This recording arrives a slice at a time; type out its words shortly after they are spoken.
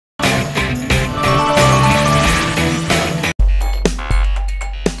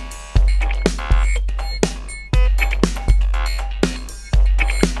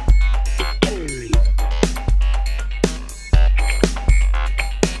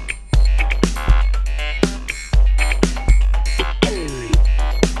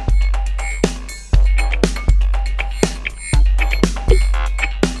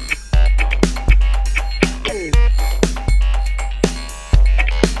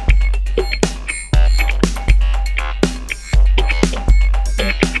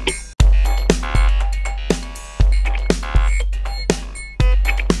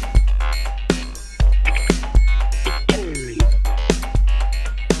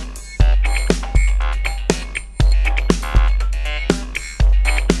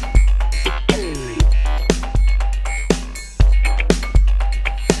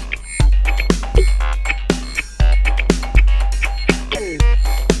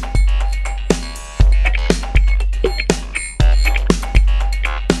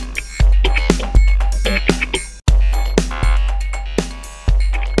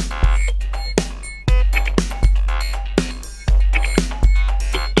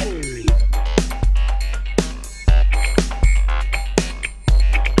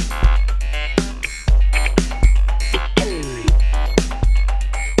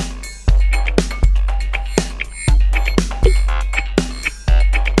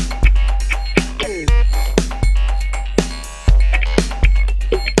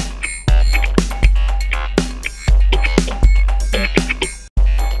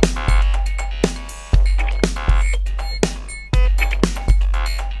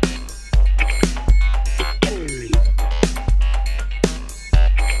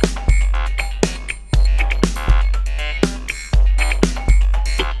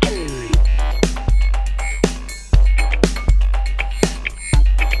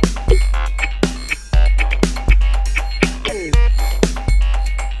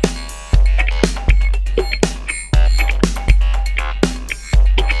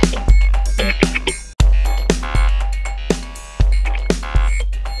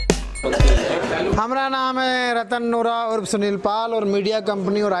हमारा नाम है रतन नोरा उर्फ सुनील पाल और मीडिया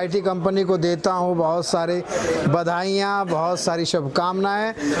कंपनी और आईटी कंपनी को देता हूँ बहुत सारी बधाइयाँ, बहुत सारी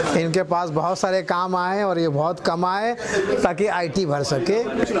शुभकामनाएं। इनके पास बहुत सारे काम आए और ये बहुत कम आए ताकि आईटी भर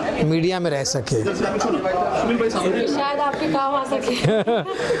सके, मीडिया में रह सके। शायद आपके काम आ सके।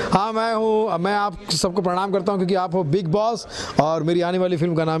 हाँ मैं आप सबको प्रणाम करता हूँ क्योंकि आप हो बिग बॉस और मेरी आने वाली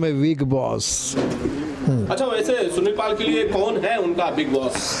फिल्म का नाम है वीक बॉस। अच्छा, वैसे सुनील पाल के लिए कौन है उनका बिग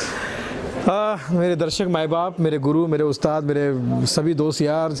बॉस? मेरे दर्शक, माई बाप, मेरे गुरु, मेरे उस्ताद, मेरे सभी दोस्त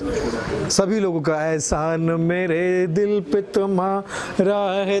यार, सभी लोगों का एहसान मेरे दिल पे तुम्हारा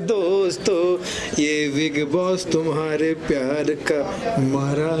है दोस्तों, ये बिग बॉस तुम्हारे प्यार का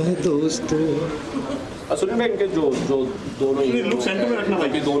मारा है दोस्तों। सुनील भाई, इनके जो दोनों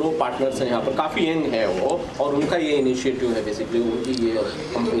दोनों पार्टनर्स हैं यहाँ पर, काफ़ी यंग है वो, और उनका ये इनिशिएटिव है बेसिकली, उनकी ये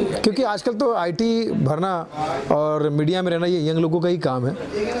कंपनी है। क्योंकि आजकल तो आईटी भरना और मीडिया में रहना ये यंग लोगों का ही काम है,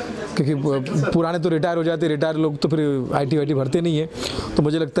 क्योंकि पुराने तो रिटायर हो जाते, रिटायर लोग तो फिर आईटी भरते नहीं है। तो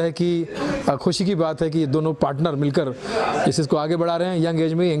मुझे लगता है कि खुशी की बात है कि दोनों पार्टनर मिलकर इस चीज़ को आगे बढ़ा रहे हैं, यंग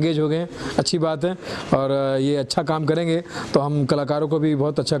एज में एंगेज हो गए हैं, अच्छी बात है। और ये अच्छा काम करेंगे तो हम कलाकारों को भी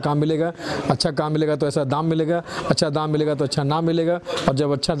बहुत अच्छा काम मिलेगा, अच्छा काम मिलेगा तो ऐसा दाम मिलेगा, अच्छा दाम मिलेगा तो अच्छा नाम मिलेगा, और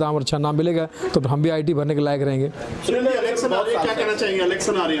जब अच्छा दाम और अच्छा नाम मिलेगा तो हम भी आईटी भरने के लायक रहेंगे। इलेक्शन आ रहे हैं, क्या कहना चाहेंगे?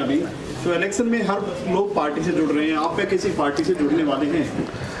 इलेक्शन आ रहे हैं अभी, तो इलेक्शन में हर लोग पार्टी से जुड़ रहे हैं, आप किसी पार्टी से जुड़ने वाले हैं,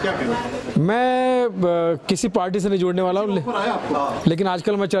 क्या कहना? मैं किसी पार्टी से नहीं जुड़ने वाला हूँ, लेकिन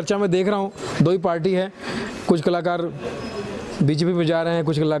आजकल मैं चर्चा में देख रहा हूँ दो ही पार्टी है। कुछ कलाकार बीजेपी में जा रहे हैं,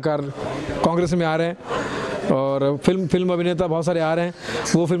 कुछ कलाकार कांग्रेस में आ रहे हैं, और फिल्म अभिनेता बहुत सारे आ रहे हैं।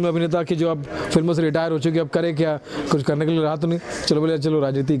 वो फिल्म अभिनेता की जो अब फिल्मों से रिटायर हो चुके, अब करे क्या, कुछ करने के लिए रहा तो नहीं, चलो बोले चलो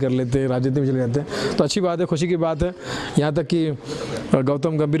राजनीति कर लेते हैं, राजनीति में चले जाते हैं, तो अच्छी बात है, खुशी की बात है। यहाँ तक कि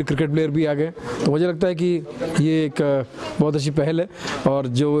गौतम गंभीर क्रिकेट प्लेयर भी आ गए, तो मुझे लगता है कि ये एक बहुत अच्छी पहल है। और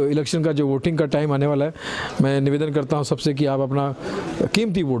जो इलेक्शन का जो वोटिंग का टाइम आने वाला है, मैं निवेदन करता हूँ सबसे कि आप अपना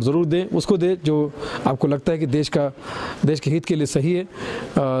कीमती वोट ज़रूर दें, उसको दें जो आपको लगता है कि देश के हित के लिए सही है।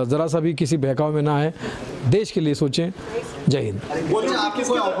 ज़रा सा भी किसी बहकाव में ना आए, देश के लिए सोचें। जय हिंद।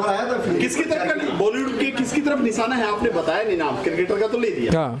 बॉलीवुड के किसकी तरफ निशाना है? आपने बताया नहीं नाम, क्रिकेटर का तो ले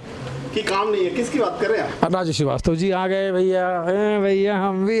दिया। हाँ, कि काम नहीं है, किसकी बात कर रहे हैं? राजू श्रीवास्तव जी आ गए भैया,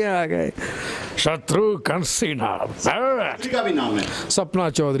 हम भी आ गए। शत्रुघ्न सिन्हा का भी नाम है, सपना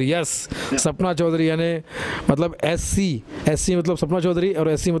चौधरी। यस, सपना चौधरी यानी मतलब एससी मतलब सपना चौधरी, और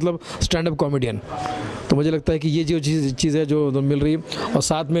एससी मतलब स्टैंड अप कॉमेडियन। तो मुझे लगता है कि ये जो चीज़ है जो मिल रही है, और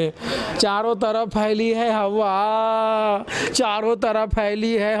साथ में चारों तरफ फैली है हवा, चारों तरफ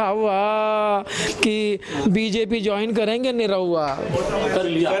फैली है हवा कि बीजेपी ज्वाइन करेंगे, निरहुआ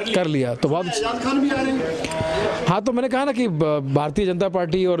कर लिया तो बहुत। आजाद खान भी आ रहे हैं। हाँ, तो मैंने कहा ना कि भारतीय जनता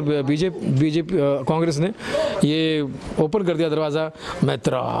पार्टी और बीजेपी कांग्रेस ने ये ओपन कर दिया दरवाज़ा।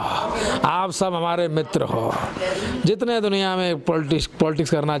 मित्र, आप सब हमारे मित्र हो, जितने दुनिया में पॉलिटिक्स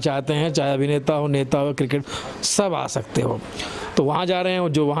करना चाहते हैं, चाहे अभिनेता हो, नेता हो, क्रिकेट, सब आ सकते हो। तो वहाँ जा रहे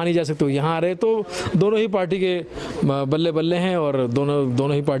हैं, जो वहाँ नहीं जा सकते वो यहाँ आ रहे हैं। तो दोनों ही पार्टी के बल्ले बल्ले हैं, और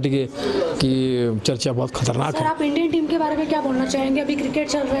दोनों ही पार्टी की चर्चा बहुत खतरनाक है। आप इंडियन टीम के बारे में क्या बोलना चाहेंगे? अभी क्रिकेट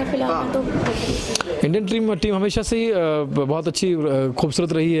चल रहा है फिलहाल में, तो इंडियन टीम हमेशा से ही बहुत अच्छी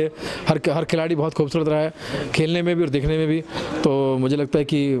खूबसूरत रही है। हर खिलाड़ी बहुत खूबसूरत रहा है, खेलने में भी और देखने में भी। तो मुझे लगता है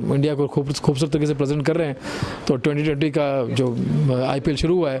कि इंडिया को खूबसूरत तरीके से प्रेजेंट कर रहे हैं। तो 2020 का जो IPL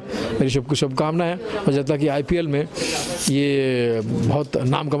शुरू हुआ है, मेरी शुभकामना है। मुझे लगता है कि IPL में ये बहुत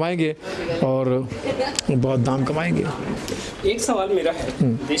नाम कमाएंगे और बहुत नाम कमाएंगे। एक सवाल मेरा है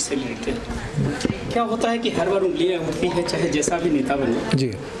देश से रिलेटेड, क्या होता है कि हर बार उंगलियां उठती है, चाहे जैसा भी नेता बने जी,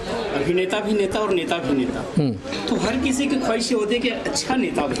 अभिनेता भी नेता और नेता भी नेता, तो हर किसी की ख्वाहिश होती है कि अच्छा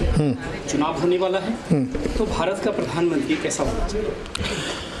नेता बने। चुनाव होने वाला है, तो भारत का प्रधानमंत्री कैसा होना चाहिए?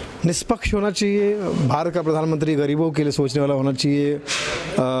 निष्पक्ष होना चाहिए। भारत का प्रधानमंत्री गरीबों के लिए सोचने वाला होना चाहिए,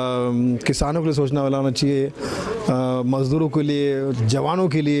 किसानों के लिए सोचने वाला होना चाहिए, मज़दूरों के लिए, जवानों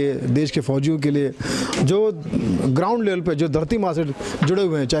के लिए, देश के फौजियों के लिए, जो ग्राउंड लेवल पे जो धरती माँ से जुड़े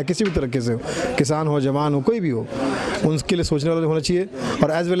हुए हैं, चाहे किसी भी तरीके से हो, किसान हो, जवान हो, कोई भी हो, उनके लिए सोचने वाला होना चाहिए।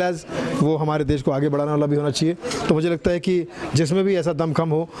 और एज़ वेल एज़ वो हमारे देश को आगे बढ़ाने वाला भी होना चाहिए। तो मुझे लगता है कि जिसमें भी ऐसा दम खम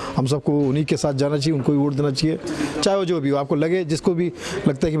हो, हम सबको उन्हीं के साथ जाना चाहिए, उनको ही वोट देना चाहिए, चाहे वो जो भी हो। आपको लगे, जिसको भी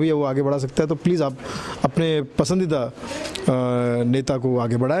लगता है कि भैया वो आगे बढ़ा सकता है, तो प्लीज़ आप अपने पसंदीदा नेता को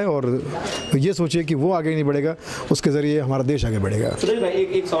आगे बढ़ाएं, और ये सोचिए कि वो आगे नहीं बढ़ेगा, उसके ज़रिए हमारा देश आगे बढ़ेगा। सुनील भाई,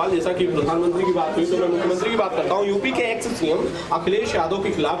 एक सवाल, जैसा कि प्रधानमंत्री की बात हुई तो मैं मुख्यमंत्री की बात करता हूँ। यूपी के एक्स CM अखिलेश यादव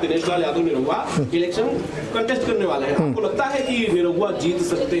के खिलाफ दिनेश लाल यादव निरहुआ इलेक्शन कंटेस्ट करने वाले हैं। आपको लगता है कि निरहुआ जीत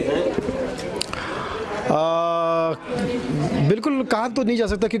सकते हैं? बिल्कुल कहा तो नहीं जा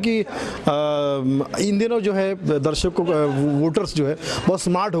सकता, क्योंकि इन दिनों जो है दर्शकों वोटर्स जो है बहुत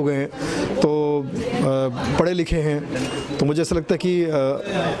स्मार्ट हो गए हैं, तो पढ़े लिखे हैं, तो मुझे ऐसा लगता है कि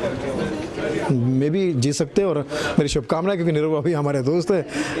मे भी जीत सकते हैं। और मेरी शुभकामनाएं, क्योंकि नीरव अभी हमारे दोस्त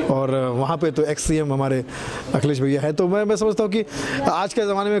हैं और वहाँ पे तो एक्स CM हमारे अखिलेश भैया है, तो मैं समझता हूँ कि आज के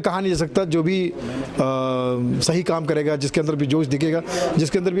ज़माने में कहा नहीं जा सकता, जो भी सही काम करेगा, जिसके अंदर भी जोश दिखेगा,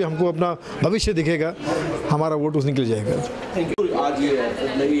 जिसके अंदर भी हमको अपना भविष्य दिखेगा, हमारा वोट उस निकल जाएगा। आज ये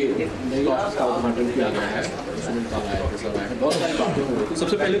नई ऑफिस का उद्घाटन किया गया है, बहुत सारी बातें हो रही।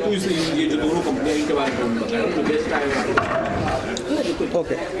 सबसे पहले तो ये जो दोनों कंपनियां, इनके बारे में बताएं।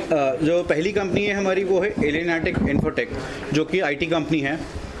 ओके, जो पहली कंपनी है हमारी वो है एलिनाटिक इन्फोटेक, जो कि IT कंपनी है।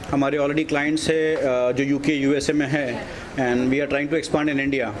 हमारे ऑलरेडी क्लाइंट्स है जो UK USA में है, and we are trying to expand in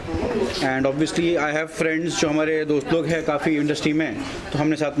India. And obviously I have friends जो हमारे दोस्त लोग हैं काफ़ी इंडस्ट्री में, तो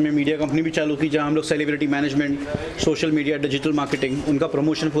हमने साथ में मीडिया कंपनी भी चालू की, जहाँ हम लोग celebrity management, social media, digital marketing, उनका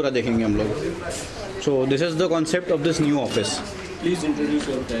प्रमोशन पूरा देखेंगे हम लोग। So this is the concept of this new office. Please introduce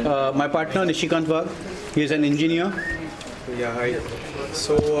my partner Nishikant Wagh, he is an engineer. Yeah, hi.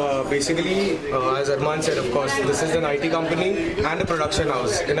 So basically, as Arman said, of course, this is an IT company and a production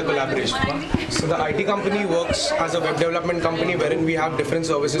house in a collaboration. So the IT company works as a web development company wherein we have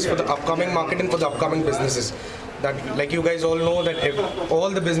different services for the upcoming market and for the upcoming businesses. That, like you guys all know, that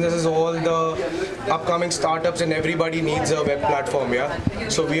all the businesses, all the upcoming startups and everybody needs a web platform, yeah.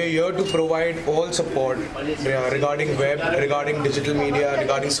 So we are here to provide all support regarding web, regarding digital media,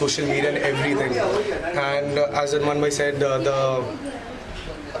 regarding social media and everything. And as Arman bhai said, the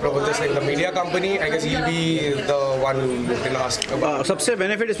media company, I guess he'll be the one who can ask about. सबसे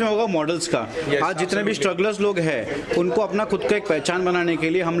benefit इसमें होगा models का। Yes, आज जितने भी strugglers लोग हैं, उनको अपना खुद का एक पहचान बनाने के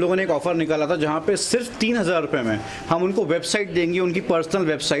लिए हम लोगों ने एक ऑफर निकाला था, जहाँ पे सिर्फ 3,000 रुपये में हम उनको वेबसाइट देंगे, उनकी personal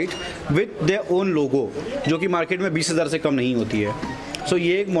website with their own लोगो, जो कि मार्केट में 20,000 से कम नहीं होती है। सो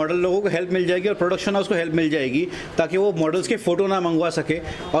ये एक मॉडल लोगों को हेल्प मिल जाएगी और प्रोडक्शन हाउस को हेल्प मिल जाएगी, ताकि वो मॉडल्स के फ़ोटो ना मंगवा सके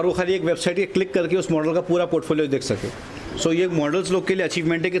और वो खाली एक वेबसाइट के क्लिक करके उस मॉडल का पूरा पोर्टफोलियो देख सके। सो ये मॉडल्स लोग के लिए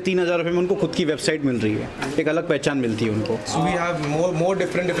अचीवमेंट है कि 3,000 रुपये में उनको खुद की वेबसाइट मिल रही है, एक अलग पहचान मिलती है उनको। So we have more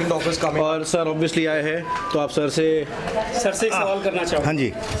different offers coming. और सर ऑब्वियसली आए हैं, तो आप सर से एक सवाल करना चाहूँगा। हाँ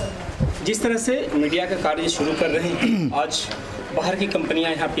जी। जिस तरह से मीडिया का कार्य शुरू कर रहे हैं, आज बाहर की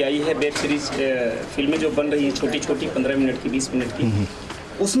कंपनियां यहाँ पे आई है, वेब सीरीज फिल्में जो बन रही हैं छोटी छोटी 15 मिनट की, 20 मिनट की,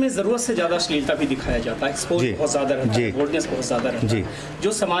 उसमें ज़रूरत से ज़्यादा अश्लीलता भी दिखाया जाता है, एक्सपोज बहुत ज़्यादा रहता है, बोल्डनेस बहुत ज़्यादा रहता है,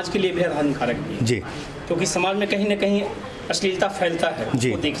 जो समाज के लिए बेहद हानिकारक भी है, क्योंकि समाज में कहीं ना कहीं अश्लीलता फैलता है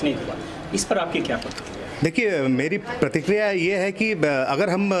वो देखने के बाद। इस पर आपकी क्या प्रतिक्रिया? देखिए, मेरी प्रतिक्रिया ये है कि अगर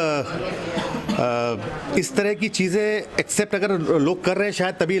हम इस तरह की चीज़ें एक्सेप्ट अगर लोग कर रहे हैं,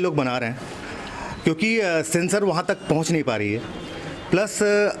 शायद तभी लोग बना रहे हैं, क्योंकि सेंसर वहाँ तक पहुँच नहीं पा रही है। प्लस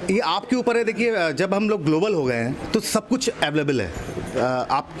ये आपके ऊपर है। देखिए, जब हम लोग ग्लोबल हो गए हैं तो सब कुछ अवेलेबल है,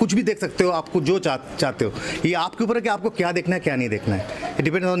 आप कुछ भी देख सकते हो, आपको जो चाहते हो। ये आपके ऊपर है कि आपको क्या देखना है क्या नहीं देखना है, इट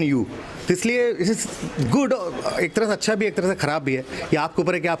डिपेंड्स ऑन यू। तो इसलिए इट इज़ गुड, एक तरह से अच्छा भी, एक तरह से ख़राब भी है। ये आपके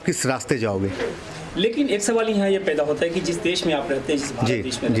ऊपर है कि आप किस रास्ते जाओगे। लेकिन एक सवाल यहाँ ये पैदा होता है कि जिस देश में आप रहते हैं, जिस भारत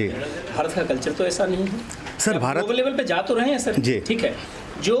देश में रहते हैं, भारत का कल्चर तो ऐसा नहीं है सर। भारत ग्लोबल लेवल पे जा तो रहे हैं सर, ठीक है,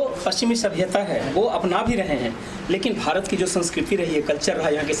 जो पश्चिमी सभ्यता है वो अपना भी रहे हैं, लेकिन भारत की जो संस्कृति रही है, कल्चर रहा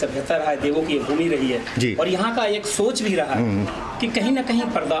है, यहाँ की सभ्यता रहा है, देवों की भूमि रही है, और यहाँ का एक सोच भी रहा है कि कहीं ना कहीं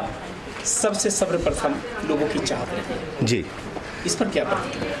पर्दा सबसे सर्वप्रथम लोगों की चाहत रही है जी। इस पर क्या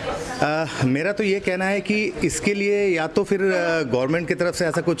प्रतिक्रिया? मेरा तो ये कहना है कि इसके लिए या तो फिर गवर्नमेंट की तरफ से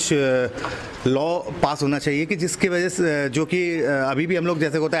ऐसा कुछ लॉ पास होना चाहिए कि जिसकी वजह से, जो कि अभी भी हम लोग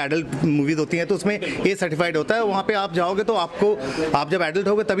जैसे होता है एडल्ट मूवीज़ होती हैं तो उसमें ए सर्टिफाइड होता है, वहाँ पे आप जाओगे तो आप जब एडल्ट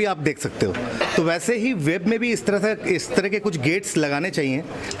होगे तभी आप देख सकते हो। तो वैसे ही वेब में भी इस तरह के कुछ गेट्स लगाने चाहिए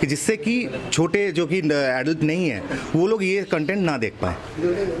कि जिससे कि छोटे जो कि एडल्ट नहीं है वो लोग ये कंटेंट ना देख पाए।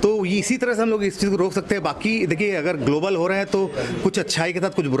 तो इसी तरह से हम लोग इस चीज़ को रोक सकते हैं। बाकी देखिए, अगर ग्लोबल हो रहे हैं तो कुछ अच्छाई के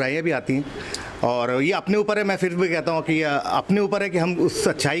साथ कुछ बुराइयां भी आती हैं, और ये अपने ऊपर है। मैं फिर भी कहता हूँ कि अपने ऊपर है कि हम उस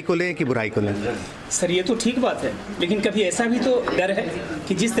अच्छाई को लें कि बुराई को लें। सर ये तो ठीक बात है, लेकिन कभी ऐसा भी तो डर है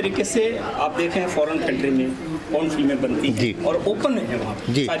कि जिस तरीके से आप देखें फॉरेन कंट्री में कौन फिल्में बनती हैं और ओपन है वहाँ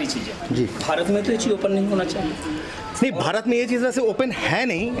पर सारी चीज़ें, भारत में तो ये चीज़ ओपन नहीं होना चाहिए। नहीं, भारत में ये चीज़ वैसे ओपन है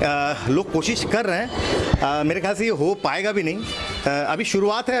नहीं, लोग कोशिश कर रहे हैं, मेरे ख्याल से ये हो पाएगा भी नहीं। अभी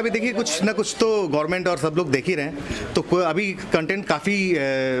शुरुआत है, अभी देखिए कुछ ना कुछ तो गवर्नमेंट और सब लोग देख ही रहे हैं, तो अभी कंटेंट काफ़ी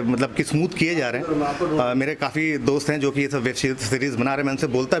मतलब कि स्मूथ किए जा रहे हैं। मेरे काफ़ी दोस्त हैं जो कि ये सब वेब सीरीज़ बना रहे हैं, मैं उनसे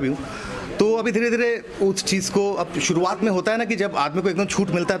बोलता भी हूँ, तो अभी धीरे धीरे उस चीज़ को, अब शुरुआत में होता है ना कि जब आदमी को एकदम छूट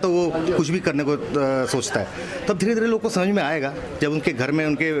मिलता है तो वो कुछ भी करने को सोचता है, तब धीरे धीरे लोग को समझ में आएगा जब उनके घर में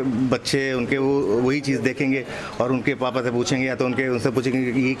उनके बच्चे उनके वो वही चीज़ देखेंगे और उनके पापा से पूछेंगे या तो उनसे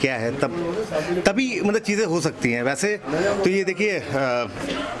पूछेंगे कि ये क्या है, तभी मतलब चीज़ें हो सकती हैं। वैसे तो ये देखिए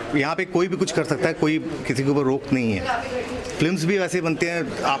यहाँ पे कोई भी कुछ कर सकता है, कोई किसी के ऊपर रोक नहीं है। फिल्म्स भी वैसे बनते हैं,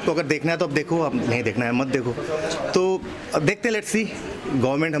 आपको अगर देखना है तो आप देखो, आप नहीं देखना है मत देखो। तो देखते हैं, लेट्स सी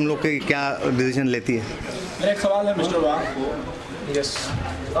गवर्नमेंट हम लोग के क्या डिसीजन लेती है। मेरा एक सवाल है मिस्टर वाह को। यस,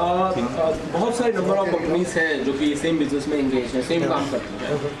 बहुत सारे नंबर ऑफ कंपनीज हैं जो कि सेम बिजनेस में इंगेज हैं, सेम काम करती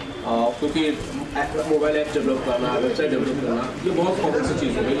हैं, क्योंकि मोबाइल ऐप डेवलप करना, वेबसाइट डेवलप करना, ये बहुत कॉमन सी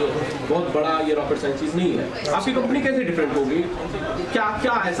चीज़ होगी, बहुत बड़ा ये रॉकेट साइंस चीज़ नहीं है। आपकी कंपनी कैसे डिफरेंट होगी? क्या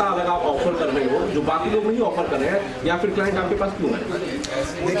क्या ऐसा अलग आप ऑफर कर रहे हो जो बाकी लोग नहीं ऑफर कर रहे हैं, या फिर क्लाइंट आपके पास क्यों है?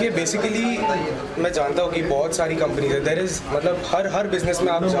 देखिए बेसिकली मैं जानता हूँ कि बहुत सारी कंपनीज है, देयर इज़ मतलब हर बिजनेस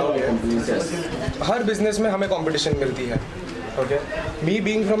में आप जाओगे, हर बिजनेस में हमें कंपटीशन मिलती है। Okay, me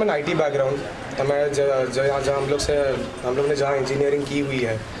being from an IT background, तो मैं जहाँ हम लोग ने जहाँ इंजीनियरिंग की हुई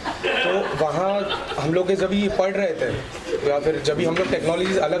है, तो वहाँ हम लोग जब ये पढ़ रहे थे या फिर जब भी हम लोग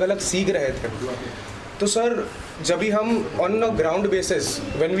टेक्नोलॉजीज अलग अलग सीख रहे थे, तो सर जब भी हम on a ground basis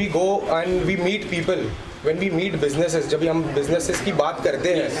when we go and we meet people, when we meet businesses, जब भी हम बिजनेसेस की बात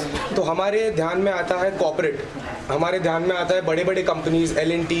करते हैं तो हमारे ध्यान में आता है कॉर्पोरेट, हमारे ध्यान में आता है बड़े बड़े कंपनीज,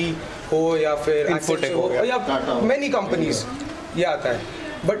 L&T हो या फिर Infotech हो या मैनी कंपनीज, ये आता है।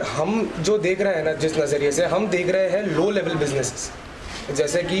 बट हम जो देख रहे हैं ना, जिस नज़रिए से हम देख रहे हैं लो लेवल बिजनेसेस,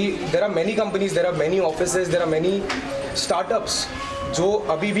 जैसे कि there are many companies, there are many offices, there are many startups जो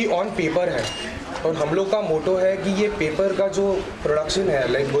अभी भी ऑन पेपर है, और हम लोग का मोटो है कि ये पेपर का जो प्रोडक्शन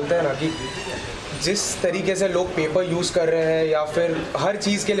है, लाइक बोलते हैं ना कि जिस तरीके से लोग पेपर यूज़ कर रहे हैं या फिर हर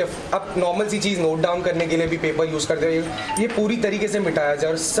चीज़ के लिए अब नॉर्मल सी चीज़ नोट डाउन करने के लिए भी पेपर यूज़ करते हैं, ये पूरी तरीके से मिटाया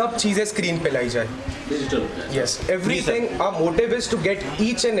जाए और सब चीज़ें स्क्रीन पे लाई जाए। Digital. Yes, everything, our motive is to get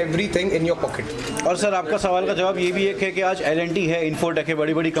each and everything in your pocket. और सर आपका सवाल का जवाब ये भी एक है कि आज L&T है, Infotech है,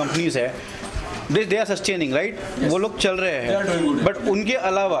 बड़ी बड़ी कंपनीज है, दे आर सस्टेनिंग, राइट, वो लोग चल रहे हैं, बट उनके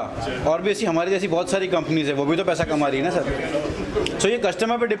अलावा और भी ऐसी हमारी जैसी बहुत सारी कंपनीज है, वो भी तो पैसा कमा रही है ना सर। सो ये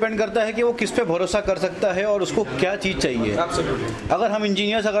कस्टमर पे डिपेंड करता है कि वो किस पे भरोसा कर सकता है और उसको क्या चीज़ चाहिए। अगर हम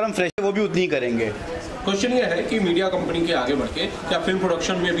इंजीनियर्स, अगर हम फ्रेश, वो भी उतनी ही करेंगे। क्वेश्चन ये है कि मीडिया कंपनी के आगे बढ़ के क्या फिल्म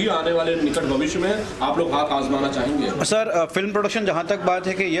प्रोडक्शन में भी आने वाले निकट भविष्य में आप लोग हाथ आजमाना चाहेंगे? सर फिल्म प्रोडक्शन जहाँ तक बात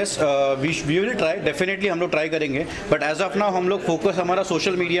है कि yes we will try, definitely हम लोग ट्राई करेंगे, बट एज ऑफ नाउ हम लोग फोकस हमारा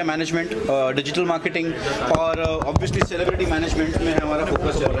social media management, digital marketing और ऑब्वियसली सेलिब्रिटी मैनेजमेंट में हमारा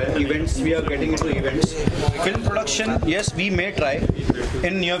फोकस चल रहा है। Events, we are getting into events. Film production yes we may try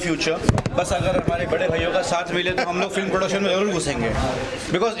in near future, बस अगर हमारे बड़े भाइयों का साथ मिले तो हम लोग फिल्म प्रोडक्शन में जरूर घुसेंगे,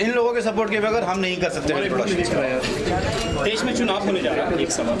 बिकॉज इन लोगों के सपोर्ट के बगैर हम नहीं कर सकते। देश में चुनाव होने जा रहा है,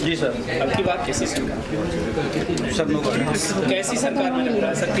 एक सवाल। जी सर, अब की बात कैसी सरकार? सर कैसी सरकार में लग रहा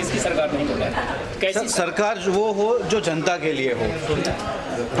है सर, किसकी सरकार नहीं होगा? कैसी सरकार वो हो जो जनता के लिए हो,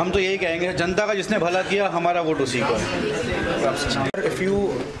 हम तो यही कहेंगे, जनता का जिसने भला किया हमारा वोट उसी को है। इफ़ यू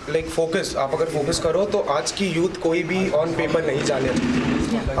लाइक फोकस, आप अगर फोकस करो तो आज की यूथ कोई भी ऑन पेपर नहीं जाने,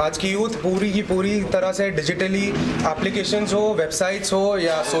 आज की यूथ पूरी की पूरी तरह से डिजिटली एप्लीकेशंस हो, वेबसाइट्स हो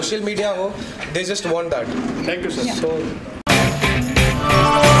या सोशल मीडिया हो, they just want that. Thank you sir. So